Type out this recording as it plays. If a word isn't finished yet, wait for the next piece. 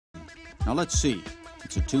Now let's see.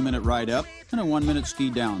 It's a 2-minute ride up and a 1-minute ski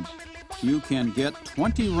down. You can get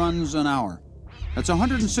 20 runs an hour. That's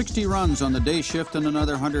 160 runs on the day shift and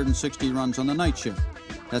another 160 runs on the night shift.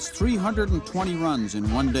 That's 320 runs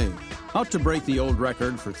in one day. Out to break the old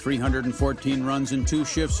record for 314 runs in 2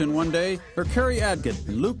 shifts in one day are Cary Adgate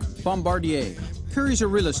and Luc Bombardier. Cary's a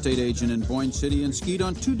real estate agent in Boyne City and skied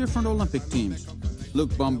on 2 different Olympic teams.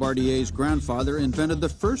 Luc Bombardier's grandfather invented the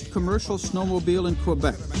first commercial snowmobile in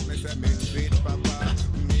Quebec.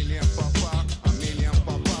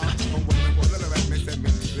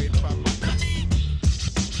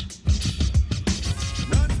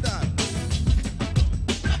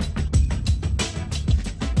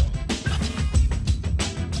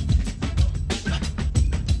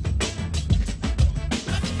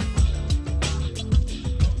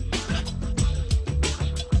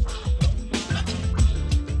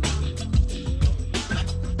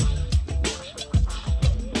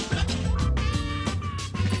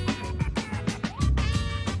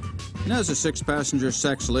 And as a 6-passenger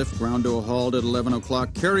sex lift ground to a halt at 11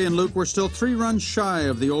 o'clock, Cary and Luc were still 3 runs shy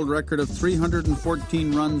of the old record of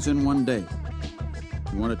 314 runs in one day.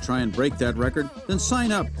 If you want to try and break that record, then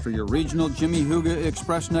sign up for your regional Jimmy Huga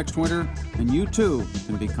Express next winter, and you too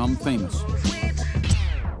can become famous.